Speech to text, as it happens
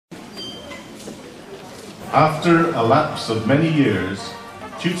After a lapse of many years,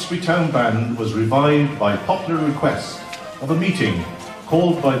 Tewkesbury Town Band was revived by popular request of a meeting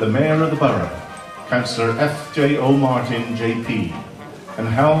called by the Mayor of the Borough, Councillor F.J.O. Martin JP, and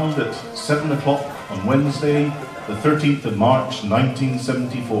held at 7 o'clock on Wednesday, the 13th of March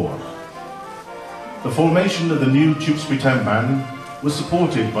 1974. The formation of the new Tewkesbury Town Band was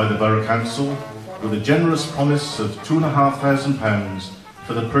supported by the Borough Council with a generous promise of £2,500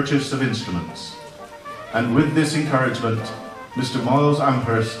 for the purchase of instruments. And with this encouragement, Mr. Miles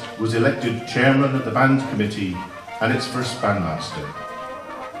Amherst was elected Chairman of the Band Committee and its first bandmaster.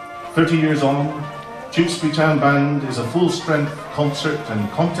 30 years on, Tewkesbury Town Band is a full-strength concert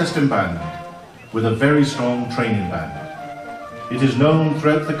and contesting band with a very strong training band. It is known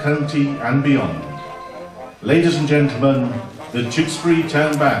throughout the county and beyond. Ladies and gentlemen, the Tewkesbury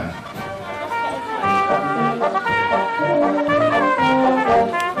Town Band.